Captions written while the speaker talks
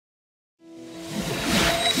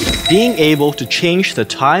being able to change the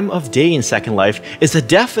time of day in Second Life is a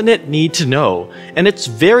definite need to know, and it's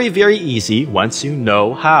very easy once you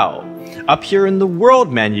know how. Up here in the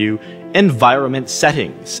World menu, Environment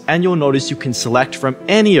Settings, and you'll notice you can select from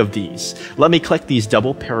any of these. Let me click these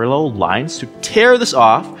double parallel lines to tear this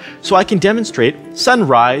off so I can demonstrate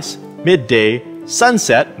sunrise, midday,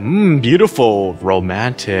 sunset, beautiful,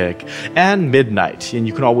 romantic, and midnight, and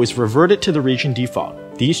you can always revert it to the region default.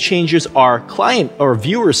 These changes are client or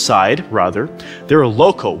viewer side, rather. They're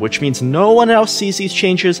local, which means no one else sees these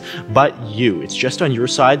changes but you. It's just on your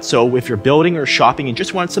side, so if you're building or shopping and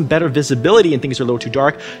just want some better visibility and things are a little too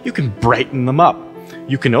dark, you can brighten them up.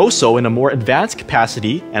 You can also, in a more advanced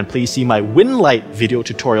capacity, and please see my WindLight video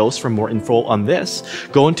tutorials for more info on this,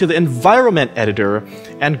 go into the environment editor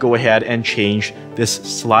and go ahead and change this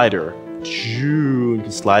slider. You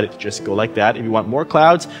can slide it to just go like that. If you want more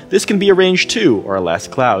clouds, this can be arranged too, or less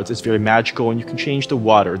clouds. It's very magical, and you can change the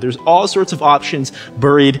water. There's all sorts of options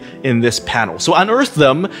buried in this panel. So unearth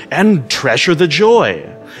them and treasure the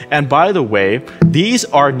joy. And by the way, these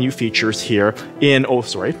are new features here in,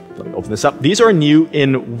 let me open this up. These are new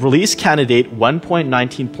in release candidate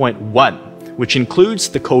 1.19.1. which includes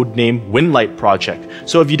the codename WindLight project.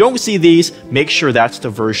 So if you don't see these, make sure that's the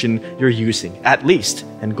version you're using, at least.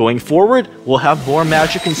 And going forward, we'll have more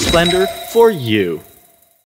magic and splendor for you.